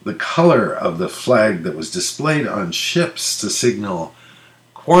The color of the flag that was displayed on ships to signal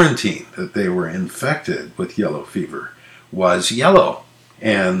quarantine, that they were infected with yellow fever, was yellow.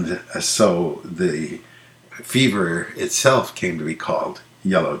 And so the fever itself came to be called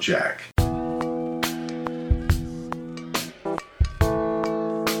Yellow Jack.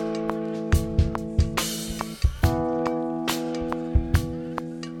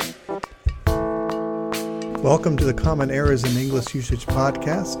 Welcome to the Common Errors in English Usage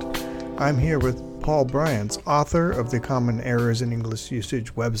podcast. I'm here with Paul Bryans, author of the Common Errors in English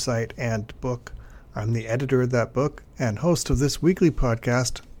Usage website and book. I'm the editor of that book and host of this weekly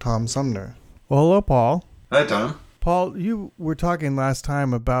podcast, Tom Sumner. Well, hello, Paul. Hi, Tom. Paul, you were talking last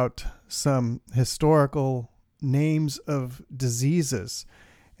time about some historical names of diseases,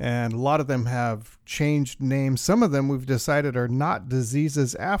 and a lot of them have changed names. Some of them we've decided are not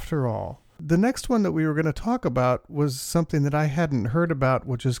diseases after all. The next one that we were going to talk about was something that I hadn't heard about,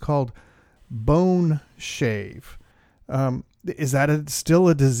 which is called bone shave. Is that still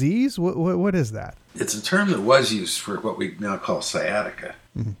a disease? What is that? It's a term that was used for what we now call sciatica.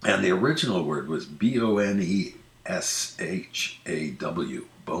 Mm-hmm. And the original word was boneshaw,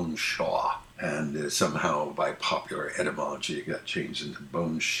 bone shaw. And somehow, by popular etymology, it got changed into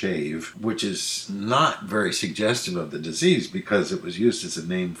bone shave, which is not very suggestive of the disease because it was used as a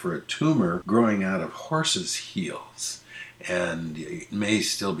name for a tumor growing out of horses' heels. And it may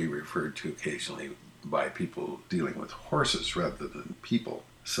still be referred to occasionally by people dealing with horses rather than people.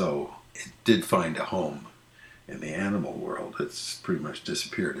 So it did find a home in the animal world. It's pretty much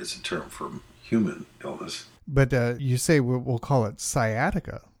disappeared as a term for human illness. But you say we'll call it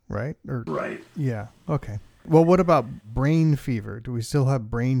sciatica. Right? Right. Yeah. Okay. Well, what about brain fever? Do we still have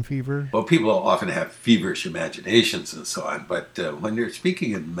brain fever? Well, people often have feverish imaginations and so on, but when you're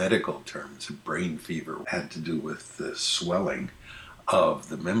speaking in medical terms, brain fever had to do with the swelling of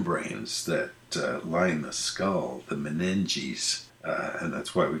the membranes that line the skull, the meninges, and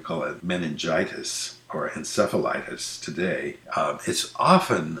that's why we call it meningitis or encephalitis today. It's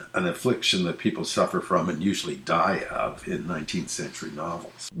often an affliction that people suffer from and usually die of in 19th century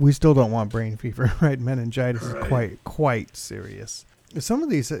novels. We still don't want brain fever, right? Meningitis right. is quite serious. Some of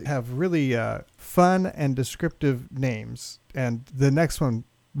these have really fun and descriptive names, and the next one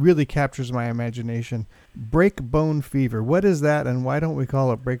really captures my imagination. Breakbone fever. What is that, and why don't we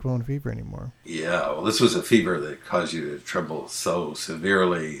call it breakbone fever anymore? Yeah, well, this was a fever that caused you to tremble so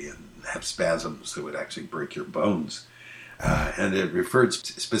severely and have spasms that would actually break your bones. And it referred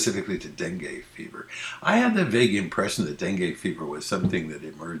specifically to dengue fever. I had the vague impression that dengue fever was something that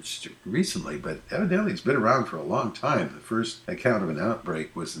emerged recently, but evidently it's been around for a long time. The first account of an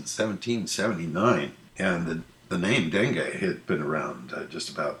outbreak was in 1779, and the name dengue had been around just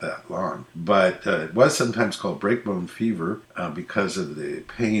about that long. But it was sometimes called breakbone fever because of the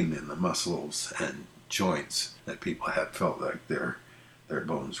pain in the muscles and joints that people had felt like their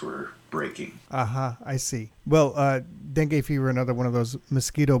bones were breaking. I see. Well, dengue fever, another one of those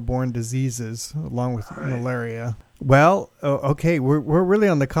mosquito-borne diseases, along with malaria. Well, okay, we're really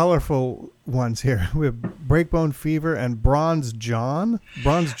on the colorful ones here. We have breakbone fever and bronze John.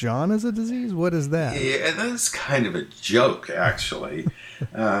 Bronze John is a disease? What is that? Yeah, that's kind of a joke, actually.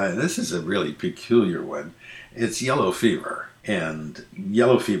 This is a really peculiar one. It's yellow fever. And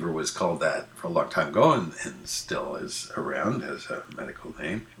yellow fever was called that for a long time ago and still is around as a medical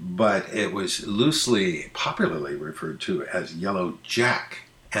name. But it was popularly referred to as yellow jack.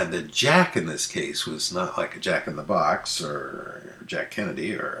 And the jack in this case was not like a Jack in the Box or Jack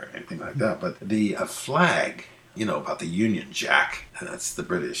Kennedy or anything like that, but the flag, about the Union Jack, and that's the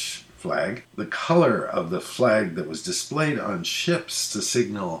British flag. The color of the flag that was displayed on ships to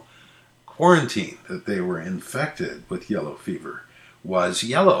signal quarantine, that they were infected with yellow fever, was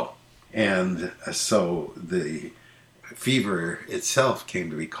yellow. And so the fever itself came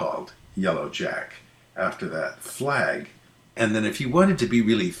to be called Yellow Jack after that flag. And then if you wanted to be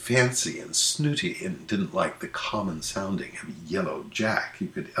really fancy and snooty and didn't like the common sounding of Yellow Jack, you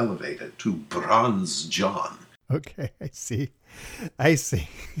could elevate it to Bronze John. Okay, I see.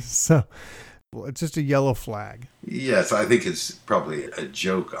 So it's just a yellow flag. Yes, I think it's probably a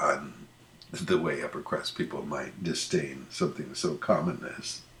joke on the way upper crust people might disdain something so common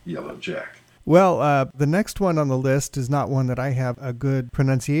as Yellow Jack. Well, the next one on the list is not one that I have a good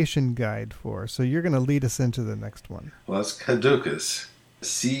pronunciation guide for, so you're going to lead us into the next one. Well, it's caducus.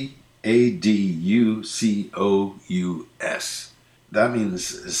 Caducous. That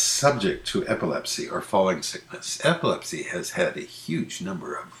means subject to epilepsy or falling sickness. Epilepsy has had a huge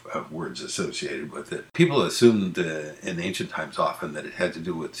number of words associated with it. People assumed in ancient times often that it had to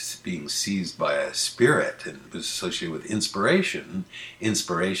do with being seized by a spirit and was associated with inspiration.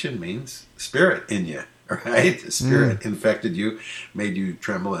 Inspiration means spirit in you. Right? The spirit infected you, made you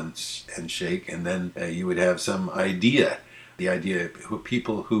tremble and shake, and then you would have some idea. The idea of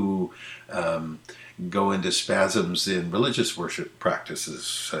people who go into spasms in religious worship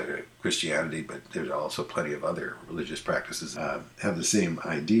practices, Christianity, but there's also plenty of other religious practices have the same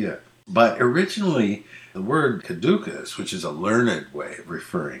idea. But originally, the word caducus, which is a learned way of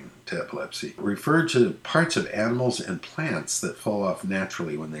referring to epilepsy, referred to parts of animals and plants that fall off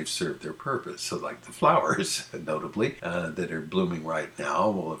naturally when they've served their purpose. So like the flowers, notably, that are blooming right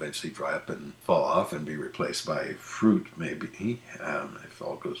now will eventually dry up and fall off and be replaced by fruit, maybe, if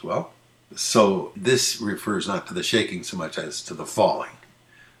all goes well. So this refers not to the shaking so much as to the falling.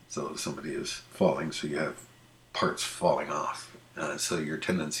 So somebody is falling, so you have parts falling off. So your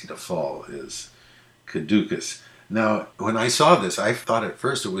tendency to fall is caducus. Now, when I saw this, I thought at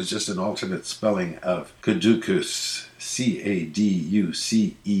first it was just an alternate spelling of caducus, Caduceus.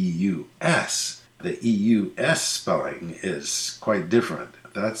 The EUS spelling is quite different.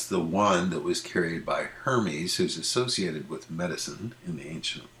 That's the one that was carried by Hermes, who's associated with medicine in the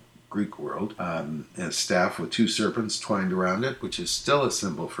ancient Greek world, a staff with two serpents twined around it, which is still a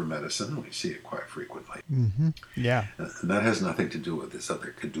symbol for medicine. We see it quite frequently. Mm-hmm. Yeah. And that has nothing to do with this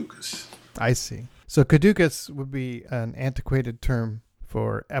other caducus. I see. So caducus would be an antiquated term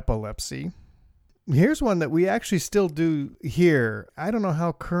for epilepsy. Here's one that we actually still do here. I don't know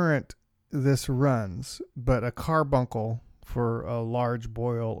how current this runs, but a carbuncle for a large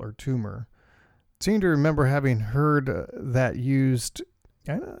boil or tumor. I seem to remember having heard that used,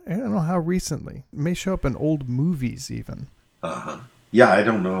 I don't know how recently. It may show up in old movies even. Uh-huh. Yeah, I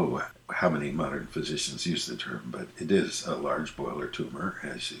don't know how many modern physicians use the term, but it is a large boil or tumor,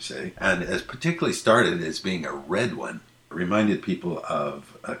 as you say. And as particularly started as being a red one, it reminded people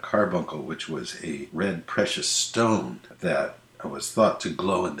of a carbuncle, which was a red precious stone that was thought to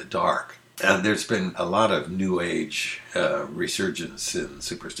glow in the dark. And there's been a lot of New Age resurgence in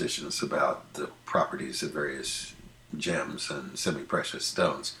superstitions about the properties of various gems and semi-precious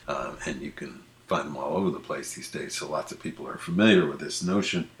stones, and you can find them all over the place these days, so lots of people are familiar with this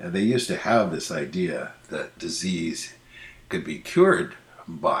notion. And they used to have this idea that disease could be cured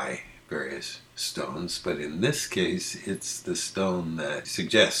by various stones, but in this case, it's the stone that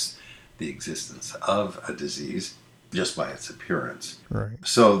suggests the existence of a disease just by its appearance. Right.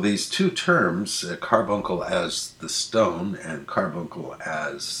 So these two terms, carbuncle as the stone and carbuncle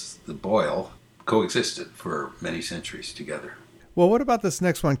as the boil, coexisted for many centuries together. Well, what about this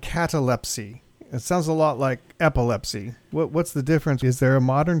next one, catalepsy? It sounds a lot like epilepsy. What's the difference? Is there a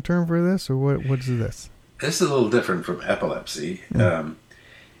modern term for this, or what's this? This is a little different from epilepsy.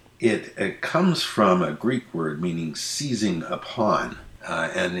 It comes from a Greek word meaning seizing upon.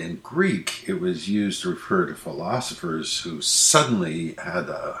 And in Greek, it was used to refer to philosophers who suddenly had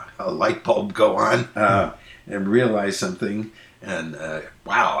a light bulb go on and realized something. And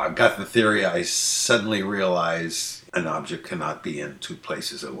wow, I've got the theory. I suddenly realize an object cannot be in two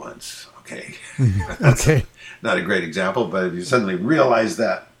places at once. Okay. Okay. Not a great example, but if you suddenly realize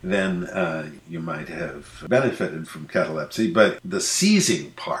that, then you might have benefited from catalepsy. But the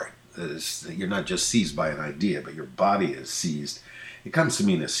seizing part, that is, you're not just seized by an idea, but your body is seized. It comes to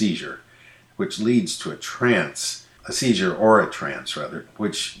mean a seizure, which leads to a trance, a seizure or a trance, rather,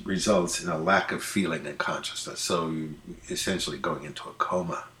 which results in a lack of feeling and consciousness. So you're essentially going into a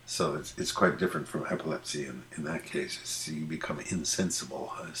coma. So it's quite different from epilepsy. In that case, you become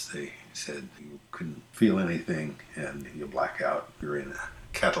insensible, as they said. You couldn't feel anything, and you black out. You're in a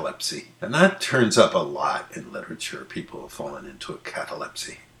catalepsy. And that turns up a lot in literature. People have fallen into a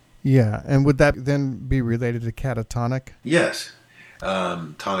catalepsy. Yeah, and would that then be related to catatonic? Yes.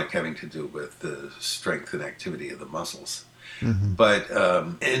 Tonic having to do with the strength and activity of the muscles. Mm-hmm. But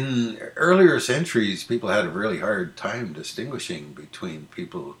in earlier centuries, people had a really hard time distinguishing between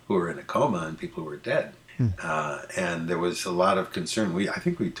people who were in a coma and people who were dead. And there was a lot of concern. I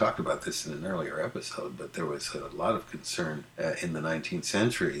think we talked about this in an earlier episode, but there was a lot of concern in the 19th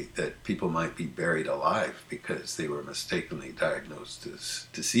century that people might be buried alive because they were mistakenly diagnosed as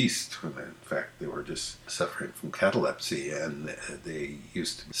deceased when in fact they were just suffering from catalepsy. And they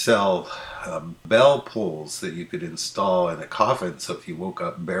used to sell bell pulls that you could install in a coffin, so if you woke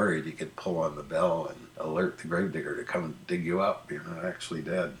up buried, you could pull on the bell and alert the gravedigger to come and dig you up. You're not actually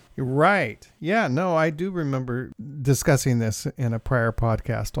dead. Right. Yeah, no, I do remember discussing this in a prior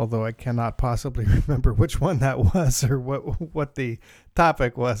podcast, although I cannot possibly remember which one that was or what the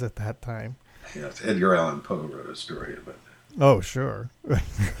topic was at that time. Yes, Edgar Allan Poe wrote a story about that. Oh, sure.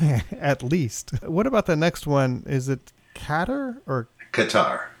 At least. What about the next one? Is it Qatar or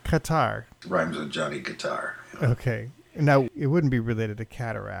Qatar. Qatar? Rhymes with Johnny Guitar. Okay. Now, it wouldn't be related to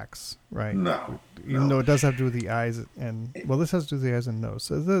cataracts, right? No. Even though it does have to do with the eyes and, well, this has to do with the eyes and nose.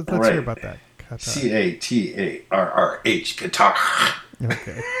 So let's Right. hear about that. Qatar. Catarrh, Qatar.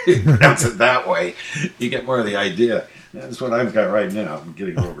 Okay. You pronounce it that way, you get more of the idea. That's what I've got right now. I'm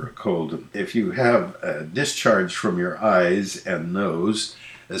getting over a cold. If you have a discharge from your eyes and nose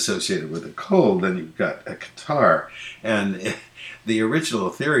associated with a cold, then you've got a catarrh. And the original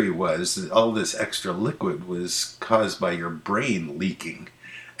theory was that all this extra liquid was caused by your brain leaking.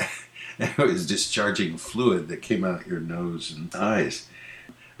 It was discharging fluid that came out your nose and eyes.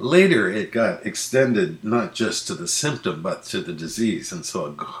 Later, it got extended not just to the symptom, but to the disease. And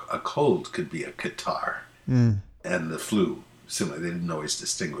so a cold could be a catarrh. And the flu. Similarly, they didn't always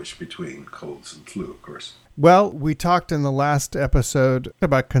distinguish between colds and flu, of course. Well, we talked in the last episode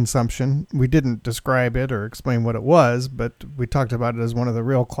about consumption. We didn't describe it or explain what it was, but we talked about it as one of the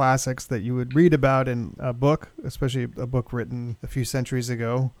real classics that you would read about in a book, especially a book written a few centuries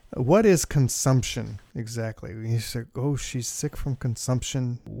ago. What is consumption exactly? You say, oh, she's sick from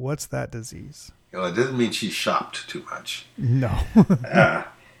consumption. What's that disease? Well, it doesn't mean she shopped too much. No.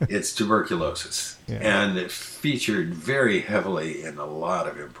 It's tuberculosis. Yeah. And it featured very heavily in a lot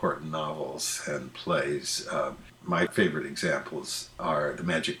of important novels and plays. My favorite examples are The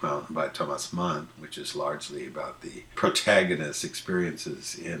Magic Mountain by Thomas Mann, which is largely about the protagonist's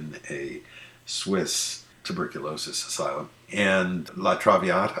experiences in a Swiss tuberculosis asylum, and La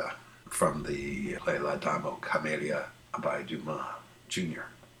Traviata from the play La Dame aux Camélias by Dumas Jr.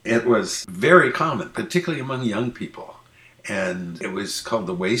 It was very common, particularly among young people. And it was called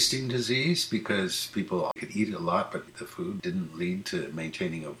the wasting disease because people could eat a lot, but the food didn't lead to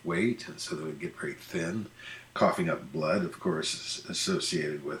maintaining of weight, and so they would get very thin. Coughing up blood, of course, is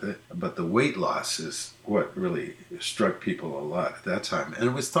associated with it. But the weight loss is what really struck people a lot at that time. And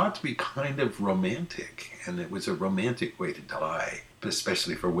it was thought to be kind of romantic, and it was a romantic way to die,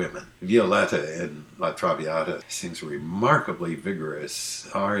 especially for women. Violetta in La Traviata sings a remarkably vigorous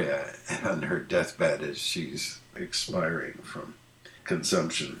aria on her deathbed as she's expiring from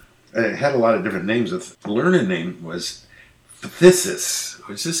consumption. It had a lot of different names. The learned name was phthisis,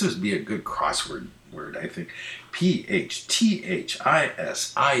 which this would be a good crossword word, I think. Phthis,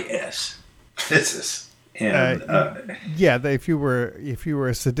 phthisis. And if you were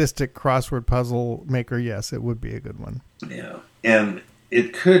a sadistic crossword puzzle maker, yes, it would be a good one. Yeah, and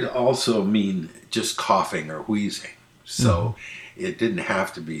it could also mean just coughing or wheezing. So it didn't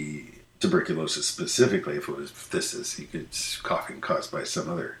have to be tuberculosis specifically. If it was phthisis, you could coughing caused by some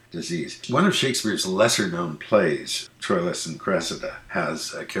other disease. One of Shakespeare's lesser-known plays, Troilus and Cressida,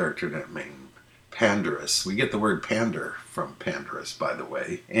 has a character named Pandarus. We get the word pander from Pandarus, by the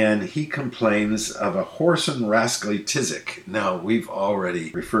way. And he complains of a whoreson rascally Tisick. Now, we've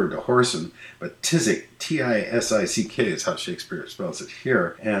already referred to whoreson, but Tisick, T-I-S-I-C-K, is how Shakespeare spells it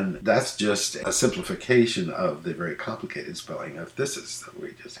here. And that's just a simplification of the very complicated spelling of phthisis that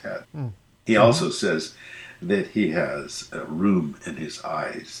we just had. He also says that he has a rheum in his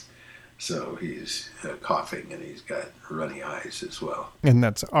eyes. So he's coughing and he's got runny eyes as well. And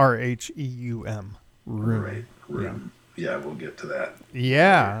that's R-H-E-U-M. Rheum. Right, rheum. Yeah, we'll get to that.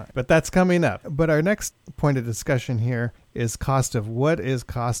 Yeah, but that's coming up. But our next point of discussion here is costive. What is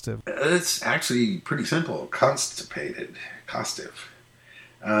costive? It's actually pretty simple. Constipated. Costive.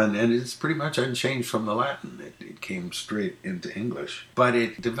 And it's pretty much unchanged from the Latin. It came straight into English. But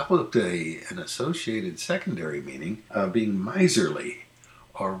it developed an associated secondary meaning of being miserly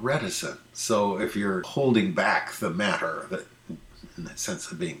or reticent. So if you're holding back the matter, that in the sense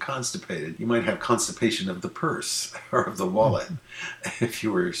of being constipated, you might have constipation of the purse or of the wallet if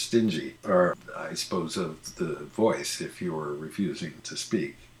you were stingy, or I suppose of the voice if you were refusing to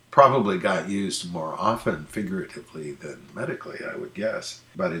speak. Probably got used more often figuratively than medically, I would guess,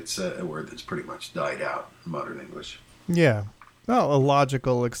 but it's a word that's pretty much died out in modern English. Yeah. Well, a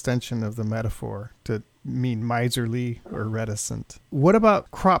logical extension of the metaphor to mean miserly or reticent. What about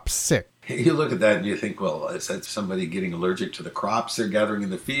crop sick? You look at that and you think, well, is that somebody getting allergic to the crops they're gathering in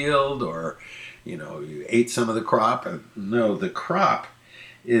the field, or, you ate some of the crop? No, the crop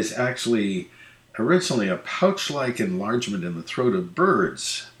is actually originally a pouch-like enlargement in the throat of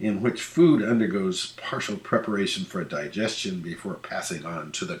birds in which food undergoes partial preparation for digestion before passing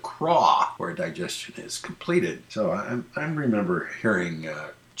on to the craw where digestion is completed. So I remember hearing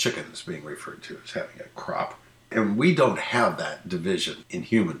chickens being referred to as having a crop. And we don't have that division in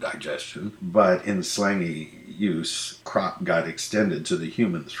human digestion, but in slangy use, crop got extended to the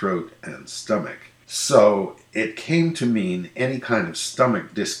human throat and stomach. So it came to mean any kind of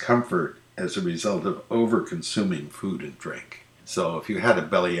stomach discomfort as a result of over-consuming food and drink. So if you had a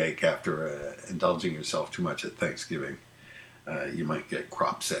bellyache after indulging yourself too much at Thanksgiving, you might get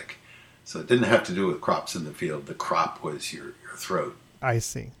crop sick. So it didn't have to do with crops in the field. The crop was your throat. I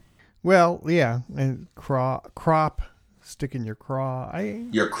see. Well, yeah, and crop, stick in your craw.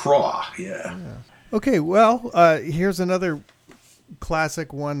 Your craw, yeah. Okay, well, here's another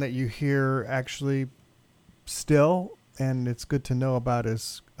classic one that you hear actually still, and it's good to know about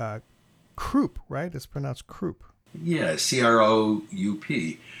is croup, right? It's pronounced croup. Yeah,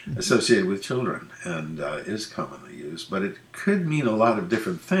 C-R-O-U-P, associated with children, and is commonly used, but it could mean a lot of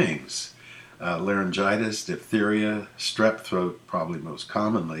different things. Laryngitis, diphtheria, strep throat, probably most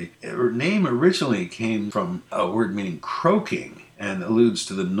commonly. Her name originally came from a word meaning croaking and alludes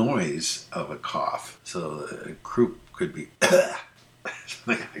to the noise of a cough. So croup could be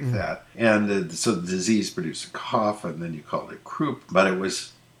something like that. And so the disease produced a cough, and then you called it croup, but it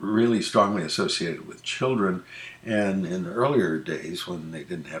was really strongly associated with children. And in earlier days, when they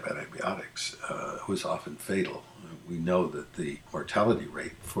didn't have antibiotics, it was often fatal. We know that the mortality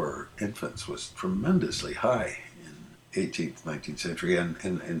rate for infants was tremendously high in 18th, 19th century,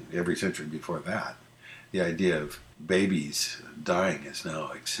 and every century before that. The idea of babies dying is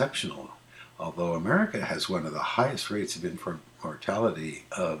now exceptional, although America has one of the highest rates of infant mortality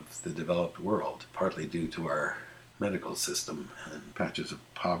of the developed world, partly due to our medical system and patches of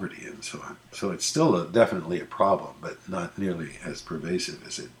poverty and so on. So it's still definitely a problem, but not nearly as pervasive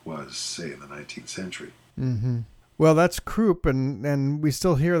as it was, say, in the 19th century. Mm-hmm. Well, that's croup, and we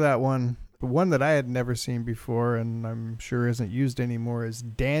still hear that one. The one that I had never seen before, and I'm sure isn't used anymore, is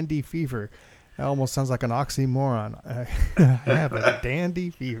dandy fever. It almost sounds like an oxymoron. I have a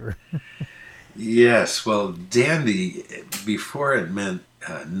dandy fever. Yes, well, dandy, before it meant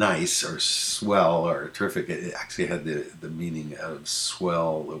nice or swell or terrific, it actually had the meaning of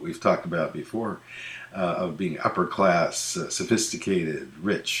swell that we've talked about before, of being upper class, sophisticated,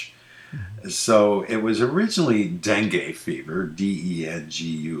 rich. Mm-hmm. So it was originally dengue fever,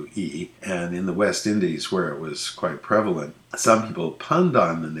 D-E-N-G-U-E, and in the West Indies where it was quite prevalent, some people punned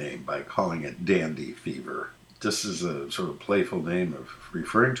on the name by calling it dandy fever, just as a sort of playful name of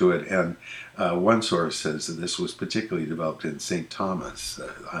referring to it. And one source says that this was particularly developed in St. Thomas,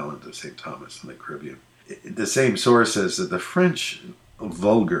 the island of St. Thomas in the Caribbean. The same source says that the French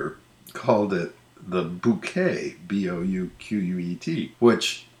vulgar called it the bouquet, B-O-U-Q-U-E-T,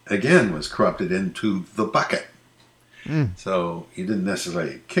 which again was corrupted into the bucket. So you didn't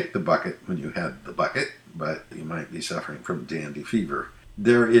necessarily kick the bucket when you had the bucket, but you might be suffering from dandy fever.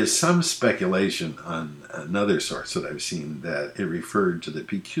 There is some speculation on another source that I've seen that it referred to the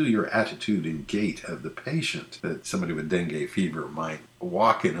peculiar attitude and gait of the patient, that somebody with dengue fever might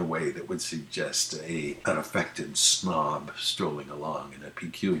walk in a way that would suggest an unaffected snob strolling along in a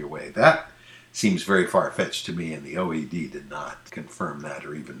peculiar way. That seems very far-fetched to me, and the OED did not confirm that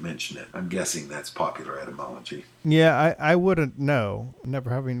or even mention it. I'm guessing that's popular etymology. Yeah, I wouldn't know,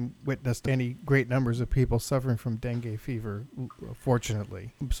 never having witnessed any great numbers of people suffering from dengue fever,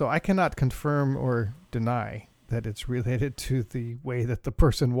 fortunately. So I cannot confirm or deny that it's related to the way that the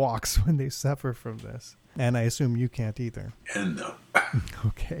person walks when they suffer from this. And I assume you can't either. And no.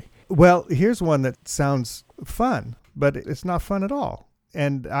 Okay. Well, here's one that sounds fun, but it's not fun at all.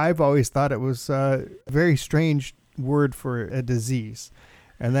 And I've always thought it was a very strange word for a disease,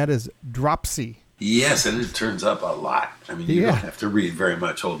 and that is dropsy. Yes, and it turns up a lot. I mean, you don't have to read very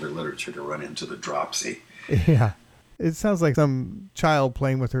much older literature to run into the dropsy. Yeah. It sounds like some child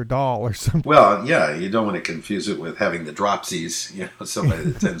playing with her doll or something. Well, yeah, you don't want to confuse it with having the dropsies, somebody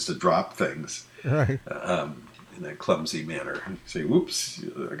that tends to drop things. Right. In a clumsy manner. You say, whoops,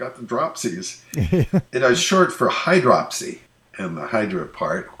 I got the dropsies. It is short for hydropsy. And the hydra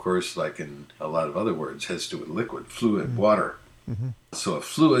part, of course, like in a lot of other words, has to do with liquid, fluid, water. Mm-hmm. So a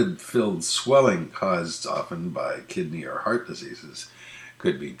fluid-filled swelling caused often by kidney or heart diseases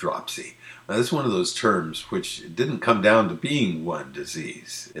could be dropsy. Now, this is one of those terms which didn't come down to being one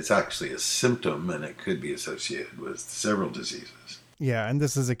disease. It's actually a symptom, and it could be associated with several diseases. Yeah, and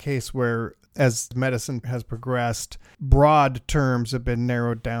this is a case where, as medicine has progressed, broad terms have been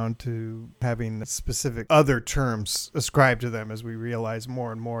narrowed down to having specific other terms ascribed to them as we realize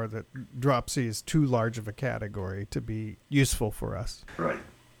more and more that dropsy is too large of a category to be useful for us. Right.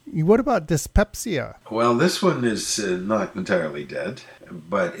 What about dyspepsia? Well, this one is not entirely dead,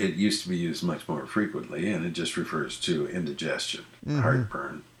 but it used to be used much more frequently, and it just refers to indigestion,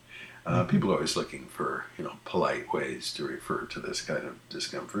 heartburn. People are always looking for, polite ways to refer to this kind of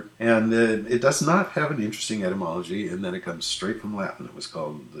discomfort. And it does not have an interesting etymology in that it comes straight from Latin. It was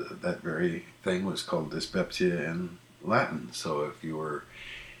called, that very thing was called dyspepsia in Latin. So if you were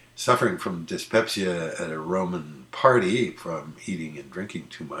suffering from dyspepsia at a Roman party from eating and drinking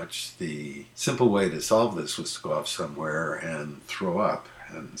too much, the simple way to solve this was to go off somewhere and throw up.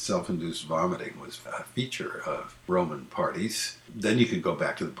 And self-induced vomiting was a feature of Roman parties. Then you could go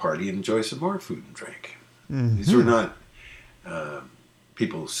back to the party and enjoy some more food and drink. These were not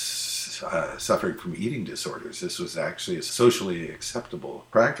people suffering from eating disorders. This was actually a socially acceptable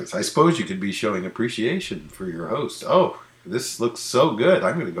practice. I suppose you could be showing appreciation for your host. Oh, this looks so good.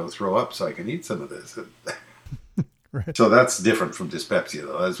 I'm going to go throw up so I can eat some of this. Right. So that's different from dyspepsia,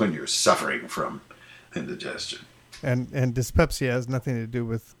 though. That's when you're suffering from indigestion. And dyspepsia has nothing to do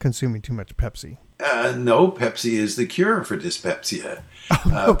with consuming too much Pepsi. No, Pepsi is the cure for dyspepsia.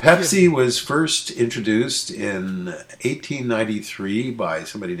 Pepsi was first introduced in 1893 by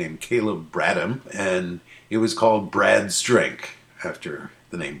somebody named Caleb Bradham, and it was called Brad's Drink, after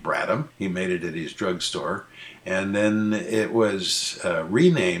the name Bradham. He made it at his drugstore, and then it was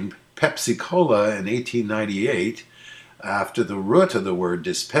renamed Pepsi Cola in 1898 after the root of the word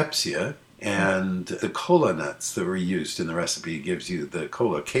dyspepsia. And the cola nuts that were used in the recipe gives you the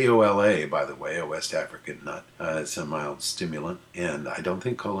cola, Kola, by the way, a West African nut. It's a mild stimulant, and I don't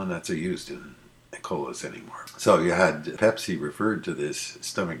think cola nuts are used in colas anymore. So you had Pepsi referred to this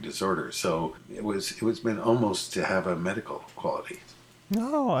stomach disorder, so it was meant almost to have a medical quality.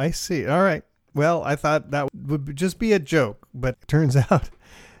 Oh, I see. All right. Well, I thought that would just be a joke, but it turns out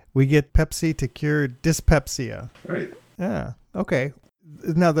we get Pepsi to cure dyspepsia. Right. Yeah. Okay.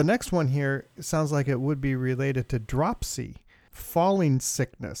 Now, the next one here sounds like it would be related to dropsy, falling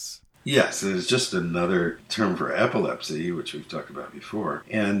sickness. Yes, it's just another term for epilepsy, which we've talked about before.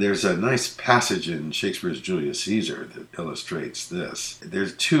 And there's a nice passage in Shakespeare's Julius Caesar that illustrates this.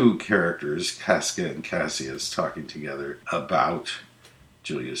 There's two characters, Casca and Cassius, talking together about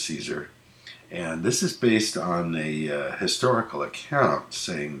Julius Caesar. And this is based on a historical account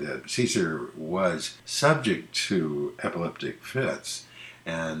saying that Caesar was subject to epileptic fits.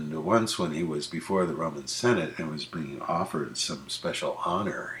 And once when he was before the Roman Senate and was being offered some special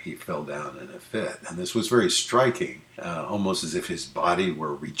honor, he fell down in a fit. And this was very striking, almost as if his body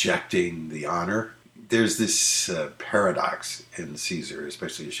were rejecting the honor. There's this paradox in Caesar,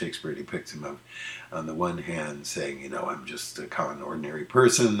 especially as Shakespeare depicts him of, on the one hand saying, I'm just a common, ordinary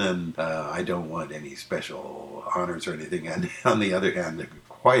person and I don't want any special honors or anything. And on the other hand,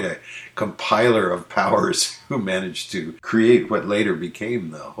 quite a compiler of powers who managed to create what later became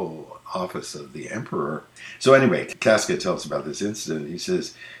the whole office of the emperor. So anyway, Casca tells about this incident. He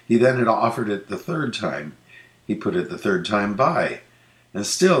says, he then had offered it the third time. He put it the third time by. And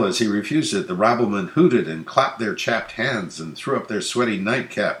still, as he refused it, the rabblemen hooted and clapped their chapped hands and threw up their sweaty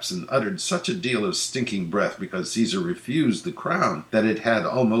nightcaps and uttered such a deal of stinking breath because Caesar refused the crown that it had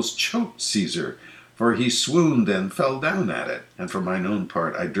almost choked Caesar, for he swooned and fell down at it. And for mine own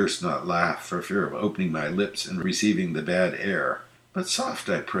part I durst not laugh for fear of opening my lips and receiving the bad air. But soft,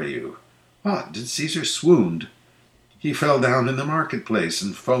 I pray you. What, did Caesar swoon? He fell down in the marketplace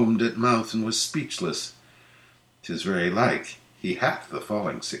and foamed at mouth and was speechless. 'Tis very like. He hath the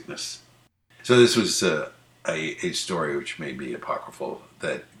falling sickness. So this was a story which may be apocryphal,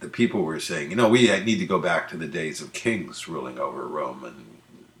 that the people were saying, we need to go back to the days of kings ruling over Rome and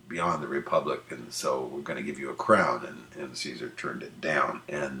beyond the Republic, and so we're going to give you a crown, and Caesar turned it down.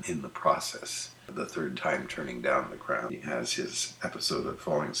 And in the process, the third time turning down the crown, he has his episode of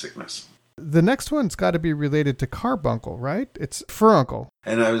falling sickness. The next one's got to be related to carbuncle, right? It's furuncle.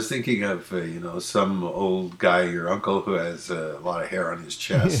 And I was thinking of, some old guy, your uncle, who has a lot of hair on his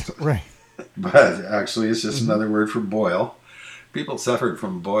chest. Yeah, right. But actually, it's just another word for boil. People suffered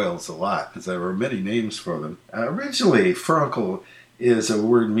from boils a lot, as there were many names for them. Originally, furuncle is a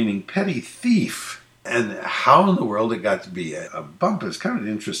word meaning petty thief. And how in the world it got to be a bump is kind of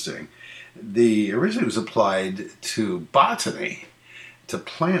interesting. Originally was applied to botany, to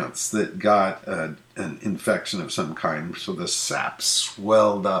plants that got an infection of some kind, so the sap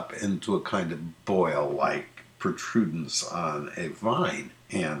swelled up into a kind of boil-like protrudence on a vine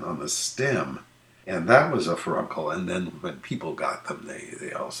and on the stem. And that was a furuncle. And then when people got them,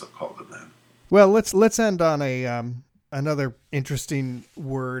 they also called them that. Well, let's end on another interesting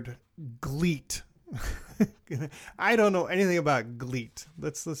word, Gleet. I don't know anything about Gleet.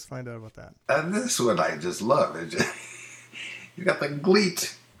 Let's find out about that. And this one I just love. You got the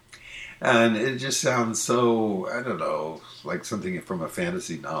Gleet. And it just sounds so, I don't know, like something from a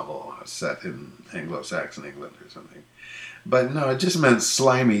fantasy novel set in Anglo-Saxon England or something. But no, it just meant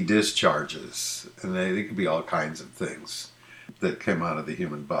slimy discharges. And they could be all kinds of things that came out of the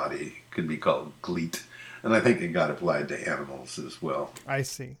human body. Could be called gleet. And I think it got applied to animals as well. I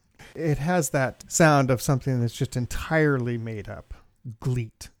see. It has that sound of something that's just entirely made up.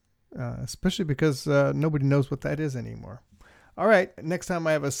 Gleet. Especially because nobody knows what that is anymore. All right, next time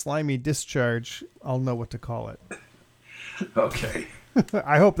I have a slimy discharge, I'll know what to call it. Okay.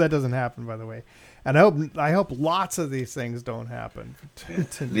 I hope that doesn't happen, by the way. And I hope lots of these things don't happen.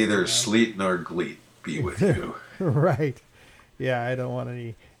 Neither sleet nor gleet be with you. Right. Yeah, I don't want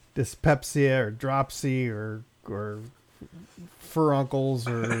any dyspepsia or dropsy or furuncles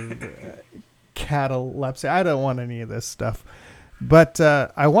or catalepsy. I don't want any of this stuff. But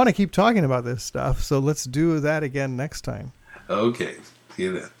I want to keep talking about this stuff, so let's do that again next time. Okay. See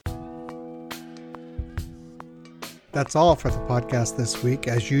you then. That's all for the podcast this week.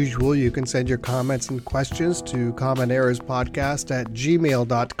 As usual, you can send your comments and questions to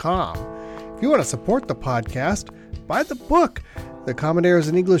commonerrorspodcast@gmail.com. If you want to support the podcast, buy the book. The Common Errors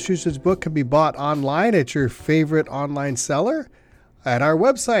in English Usage book can be bought online at your favorite online seller, at our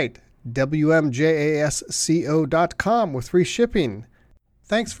website, wmjasco.com, with free shipping.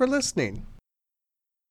 Thanks for listening.